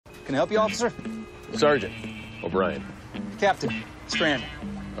Can I help you, officer? Sergeant O'Brien. Captain Strand.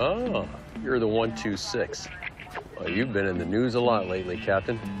 Oh, you're the 126. Well, you've been in the news a lot lately,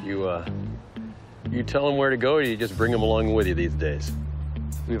 Captain. You tell them where to go, or you just bring them along with you these days?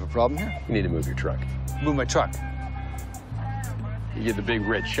 We have a problem here? You need to move your truck. Move my truck. You get the big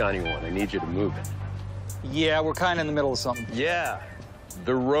red shiny one. I need you to move it. Yeah, we're kind of in the middle of something. Yeah,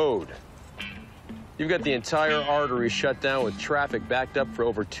 the road. You've got the entire artery shut down with traffic backed up for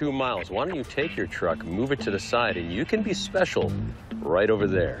over 2 miles. Why don't you take your truck, move it to the side, and you can be special right over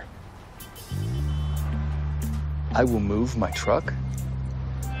there. I will move my truck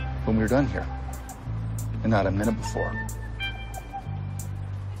when we're done here, and not a minute before.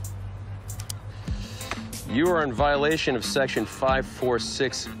 You are in violation of Section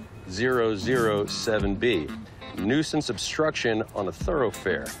 546007B, nuisance obstruction on a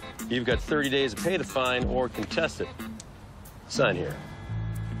thoroughfare. You've got 30 days to pay the fine or contest it. Sign here.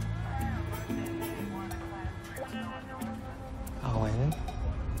 Owen.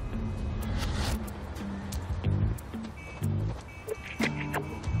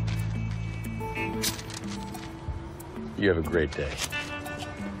 You have a great day.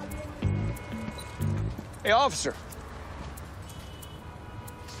 Hey, officer.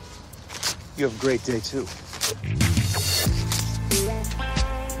 You have a great day, too.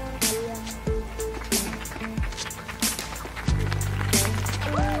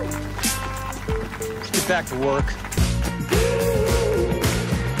 Let's get back to work.